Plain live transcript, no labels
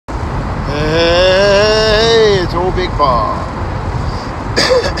people.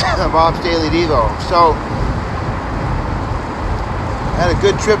 Bob's Daily Devo. So, I had a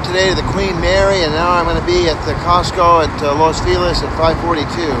good trip today to the Queen Mary, and now I'm going to be at the Costco at Los Feliz at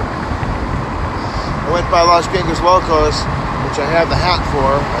 542. I went by Los Gringos Locos, which I have the hat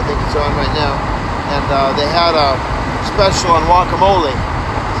for. I think it's on right now. And they had a special on guacamole.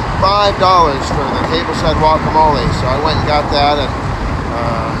 $5 for the tableside guacamole. So I went and got that, and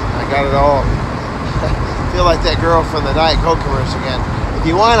I got it all. I feel like that girl from the Diet Coke commercial again. If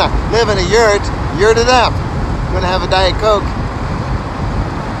you want to live in a yurt it up. You're going to have a Diet Coke.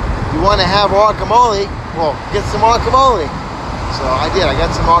 If you want to have guacamole, well, get some guacamole. So I did. I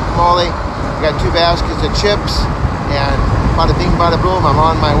got some guacamole. I got 2 baskets of chips, and bada bing, bada boom, I'm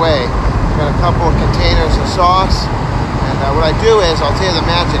on my way. I got a couple of containers of sauce, and what I do is, I'll tell you the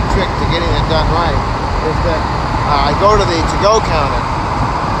magic trick to getting it done right, is that I go to the to-go counter.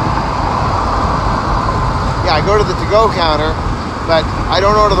 Yeah, I go to the to-go counter, but I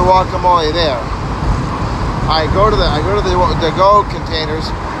don't order the guacamole there. I go to the to-go containers.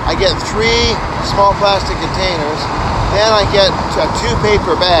 I get 3 small plastic containers. Then I get 2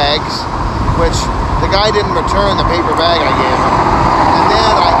 paper bags, which the guy didn't return the paper bag I gave him. And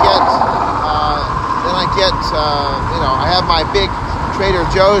then I get, I have my big Trader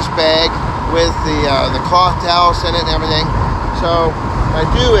Joe's bag with the cloth towels in it and everything. So what I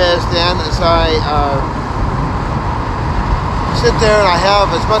do is I sit there and I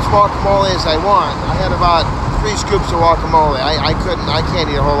have as much guacamole as I want. I had about 3 scoops of guacamole. I can't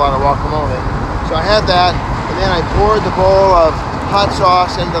eat a whole lot of guacamole. So I had that, and then I poured the bowl of hot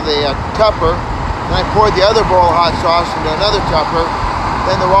sauce into the tupper. Then I poured the other bowl of hot sauce into another tupper.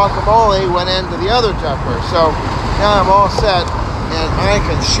 Then the guacamole went into the other tupper. So now I'm all set, and I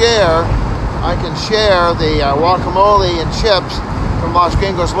can share the guacamole and chips from Los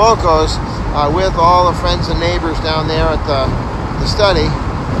Gringos Locos with all the friends and neighbors down there at the study.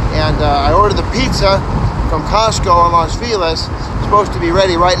 And I ordered the pizza from Costco in Los Feliz. It's supposed to be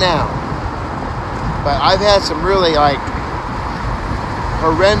ready right now. But I've had some really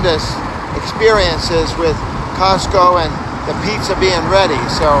horrendous experiences with Costco and the pizza being ready.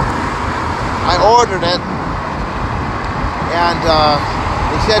 So I ordered it, and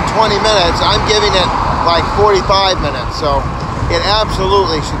they said 20 minutes. I'm giving it like 45 minutes. So it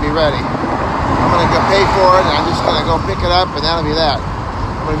absolutely should be ready. I'm going to go pay for it, and I'm just going to go pick it up, and that'll be that.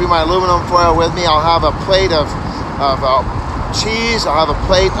 I'm going to do my aluminum foil with me. I'll have a plate of cheese. I'll have a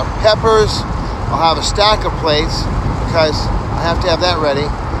plate of peppers. I'll have a stack of plates because I have to have that ready.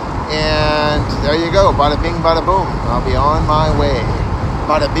 And there you go. Bada bing, bada boom. I'll be on my way.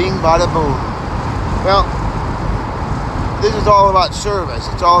 Bada bing, bada boom. Well, this is all about service.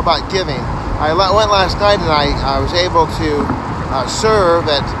 It's all about giving. I went last night, and I was able to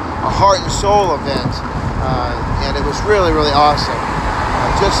serve at a Heart and Soul event, and it was really, really awesome.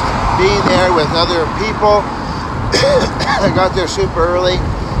 Just being there with other people. I got there super early,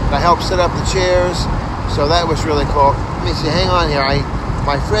 and I helped set up the chairs, so that was really cool. Let me see, hang on here.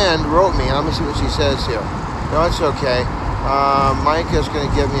 My friend wrote me, and let me see what she says here. No, it's okay. Mike is going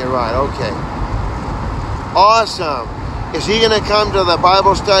to give me a ride. Okay. Awesome. Is he going to come to the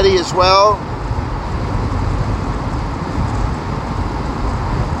Bible study as well?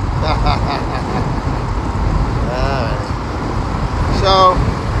 Alright. So,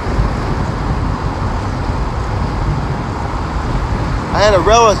 I had a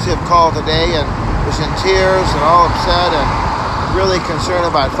relative call today and was in tears and all upset and really concerned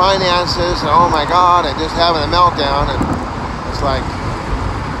about finances and oh my God, and just having a meltdown. And it's like,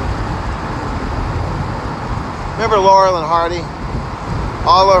 remember Laurel and Hardy?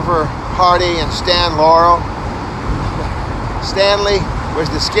 Oliver Hardy and Stan Laurel? Stanley was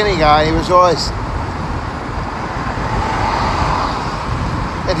the skinny guy. He was always,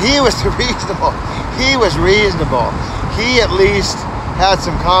 and he was reasonable. He was reasonable. He at least had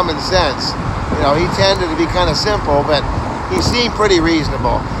some common sense. You know, he tended to be kind of simple, but he seemed pretty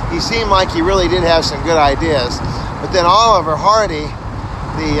reasonable. He seemed like he really did have some good ideas. But then Oliver Hardy,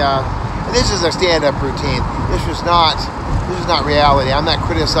 this is a stand-up routine. This is not reality. I'm not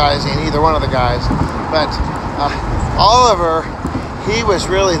criticizing either one of the guys, but Oliver, he was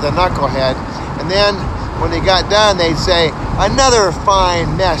really the knucklehead. And then when he got done, they'd say, "Another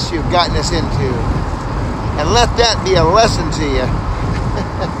fine mess you've gotten us into, and let that be a lesson to you."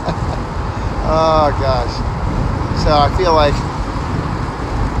 Oh gosh. So I feel like,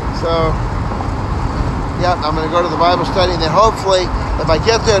 yep, I'm going to go to the Bible study, and then hopefully, if I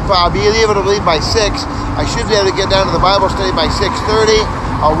get there, I'll be able to leave by 6. I should be able to get down to the Bible study by 6:30.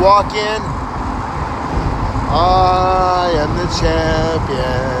 I'll walk in. I am the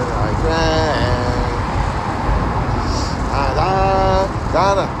champion, I ran.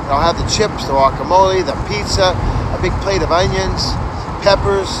 I'll have the chips, the guacamole, the pizza, a big plate of onions,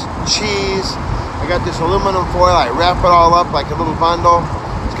 peppers, cheese. I got this aluminum foil. I wrap it all up like a little bundle.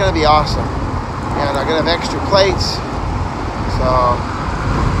 It's gonna be awesome. And I'm gonna have extra plates. So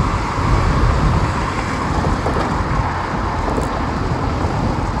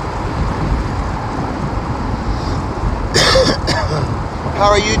how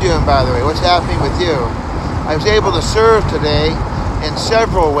are you doing, by the way? What's happening with you? I was able to serve today in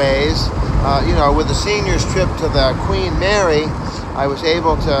several ways. You know, with the seniors trip to the Queen Mary, I was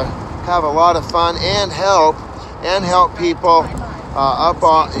able to have a lot of fun and help people up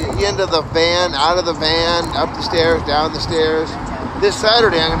into the van, out of the van, up the stairs, down the stairs. This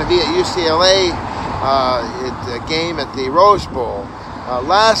Saturday I'm going to be at UCLA at the game at the Rose Bowl.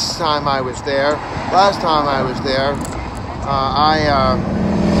 Last time I was there, let's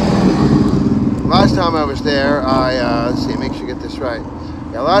see, make sure you get this right.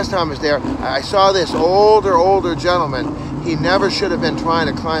 Yeah, last time I was there, I saw this older gentleman. He never should have been trying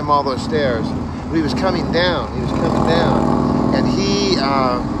to climb all those stairs. He was coming down. And he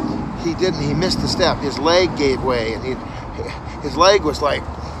missed the step. His leg gave way, and his leg was looked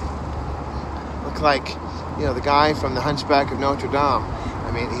like, you know, the guy from the Hunchback of Notre Dame.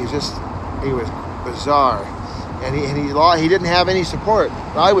 I mean, he was bizarre. And he didn't have any support.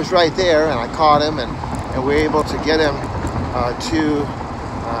 But I was right there, and I caught him, and we were able to get him to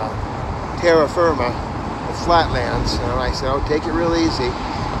terra firma, the flatlands. And I said, oh, take it real easy.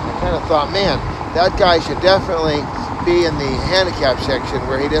 I kind of thought, man, that guy should definitely be in the handicap section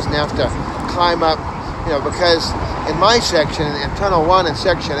where he doesn't have to climb up, you know, because in my section, in Tunnel 1 and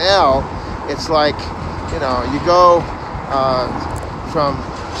Section L, it's like, you know, you go from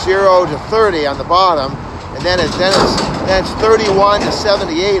 0 to 30 on the bottom, and then it's 31 to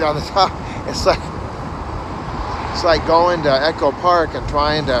 78 on the top. It's like going to Echo Park and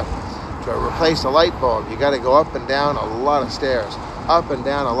trying to replace a light bulb. You got to go up and down a lot of stairs. Up and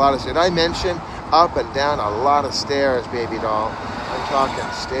down a lot of stairs. Did I mention up and down a lot of stairs, baby doll? I'm talking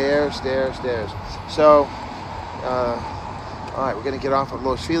stairs. So, all right, we're going to get off of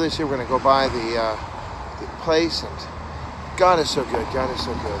Los Feliz here. We're going to go by the place, and God is so good.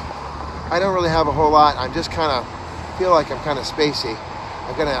 I don't really have a whole lot. I'm just kind of feel like I'm kind of spacey.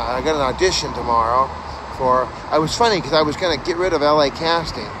 I got an audition tomorrow for. I was funny because I was going to get rid of LA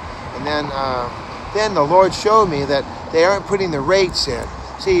Casting, and then the Lord showed me that they aren't putting the rates in.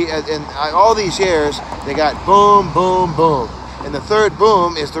 See, in all these years, they got boom, boom, boom, and the third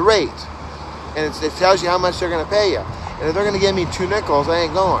boom is the rate, and it tells you how much they're going to pay you. And if they're going to give me 2 nickels, I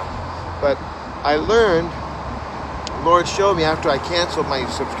ain't going. But I learned. The Lord showed me after I canceled my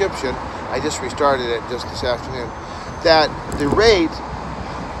subscription. I just restarted it just this afternoon, that the rate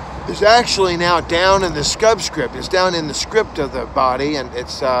is actually now down in the subscript. It's down in the script of the body, and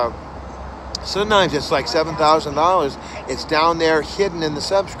it's sometimes it's like $7,000. It's down there hidden in the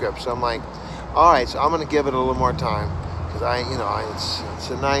subscript. So I'm like, all right, so I'm going to give it a little more time because it's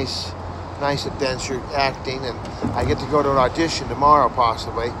a nice adventure acting, and I get to go to an audition tomorrow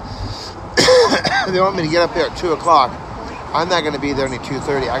possibly. They want me to get up there at 2 o'clock. I'm not going to be there any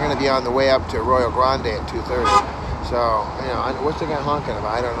 2:30. I'm going to be on the way up to Arroyo Grande at 2:30. So, you know, what's the guy honking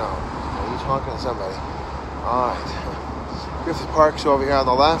about? I don't know. He's honking at somebody. All right. Griffith Park's over here on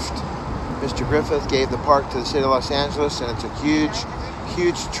the left. Mr. Griffith gave the park to the city of Los Angeles, and it's a huge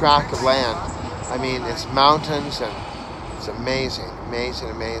tract of land. I mean, it's mountains, and it's amazing.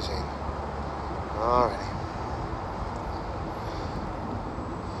 All right.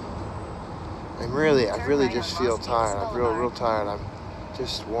 I really just feel tired. I'm real tired. I'm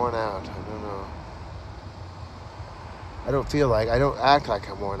just worn out. I don't know. I don't act like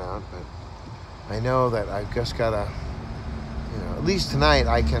I'm worn out, but I know that I've just gotta, you know, at least tonight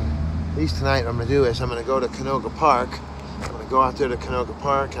what I'm gonna do is I'm gonna go to Canoga Park. I'm gonna go out there to Canoga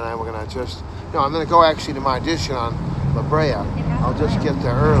Park, and I'm gonna go actually to my audition on La Brea. I'll just get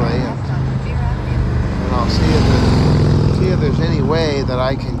there early, and I'll see if there's any way that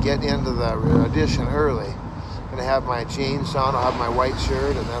I can get into the audition early. I'm gonna have my jeans on, I'll have my white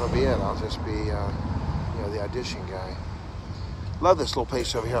shirt, and that'll be it. I'll just be, the audition guy. Love this little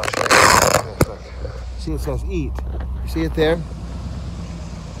place over here. I'll show you. Look. See, it says eat. You see it there?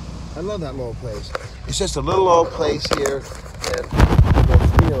 I love that little place. It's just a little old place here in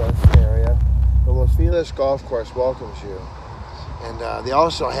the Los Feliz area. The Los Feliz Golf Course welcomes you. And they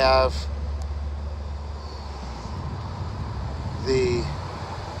also have the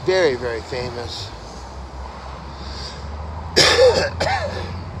very, very famous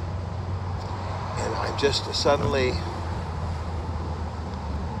and I'm just suddenly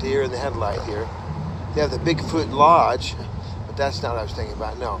deer in the headlight here. They have the Bigfoot Lodge, But that's not what I was thinking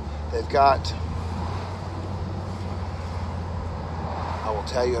about. No, they've got, I will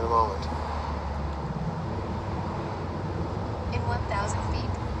tell you in a moment. In 1,000 feet,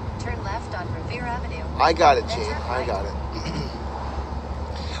 turn left on Revere Avenue. I got it, Gene. I got it.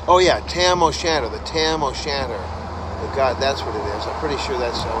 Oh yeah, Tam O'Shanter, the Tam O'Shanter. They've got, that's what it is. I'm pretty sure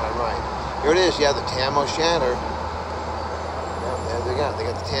that's what I'm right. Here it is, yeah, the Tam O'Shanter. Yeah, there they got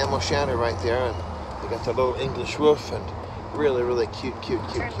the Tam O'Shanter right there, and they got the little English roof, and really, really cute. Turn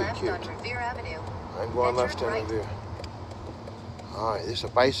left on Revere Avenue. I'm going Then left turn on right. Revere. All right, there's a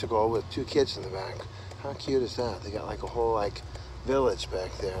bicycle with 2 kids in the back. How cute is that? They got like a whole like village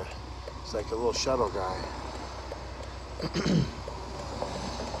back there. It's like a little shuttle guy.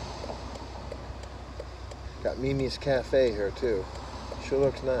 Got Mimi's Cafe here too. Sure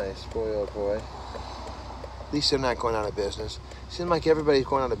looks nice, boy oh boy. At least they're not going out of business. Seems like everybody's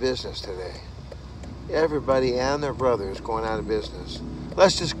going out of business today. Everybody and their brother is going out of business.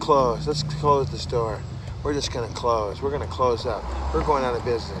 Let's just close. Let's close the store. We're just gonna close. We're gonna close up. We're going out of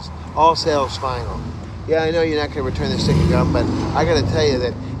business. All sales final. Yeah, I know you're not gonna return the stick of gum, but I gotta tell you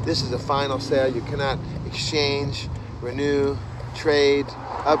that this is a final sale. You cannot exchange, renew, trade,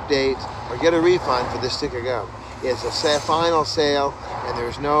 update, or get a refund for this stick of gum. It's a final sale, and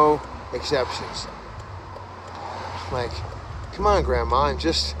there's no exceptions. Like, come on, Grandma, I'm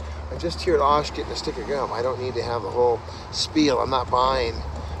just here at Osh getting a stick of gum. I don't need to have the whole spiel. I'm not buying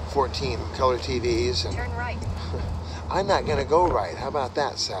 14 color TVs. And Turn right. I'm not gonna go right. How about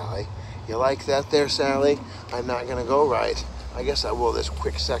that, Sally? You like that there, Sally? I'm not gonna go right. I guess I will this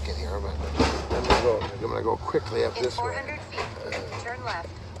quick second here, but I'm gonna go quickly up In this 400 way. feet, turn left.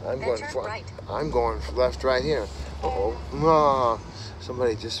 I'm Then going turn for, right. I'm going left right here. Uh-oh. Oh,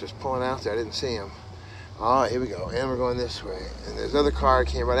 somebody just was pulling out there. I didn't see him. All right, here we go. And we're going this way. And there's another car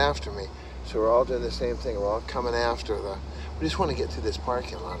came right after me. So we're all doing the same thing. We're all coming after the... We just want to get to this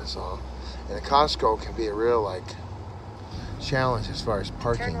parking lot is all. And a Costco can be a real, like, challenge as far as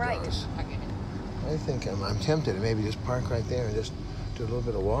parking Turn right. goes. I think I'm tempted to maybe just park right there and just do a little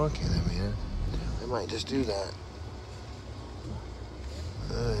bit of walking. I mean, I might just do that.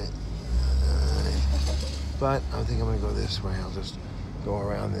 Alright. But I think I'm going to go this way. I'll just go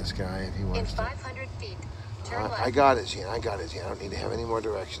around this guy if he In wants to. 500 feet, turn left. I got it, Gene. I got it, Gene. I don't need to have any more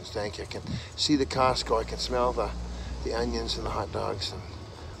directions. Thank you. I can see the Costco. I can smell the onions and the hot dogs. And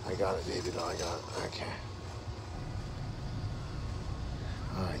I got it, baby doll. I got it. Okay.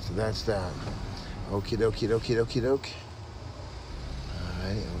 All right, so that's that. Okie dokie dokie dokie doke. All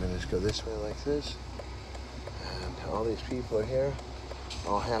right, I'm going to just go this way like this. And all these people are here.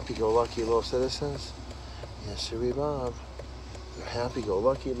 All happy-go-lucky little citizens. Yes, sirree, Bob. They're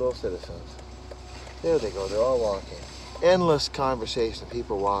happy-go-lucky little citizens. There they go. They're all walking. Endless conversation.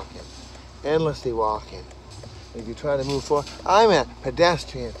 People walking. Endlessly walking. If you try to move forward, I'm a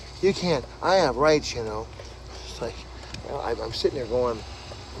pedestrian. You can't. I have rights, you know. It's like, you know, I'm sitting there going,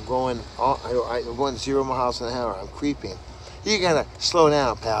 I'm going 0 miles an hour. I'm creeping. You gotta slow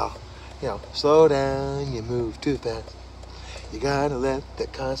down, pal. You know, slow down. You move too fast. You gotta let the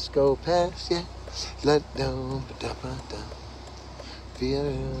Costco pass, yeah. Let down,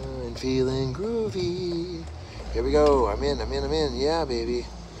 feeling groovy. Here we go. I'm in. Yeah, baby.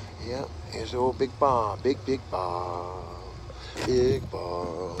 Yeah. Here's the old Big Bob. Big Bob. Big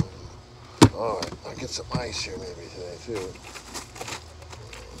Bob. All right. I'll get some ice here maybe today too.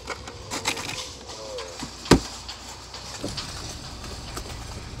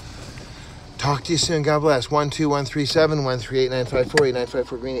 Talk to you soon. God bless.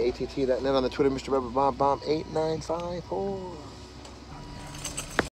 12137-138-954-8954 Green ATT.net on the Twitter, Mr. Rubber Bomb 8954.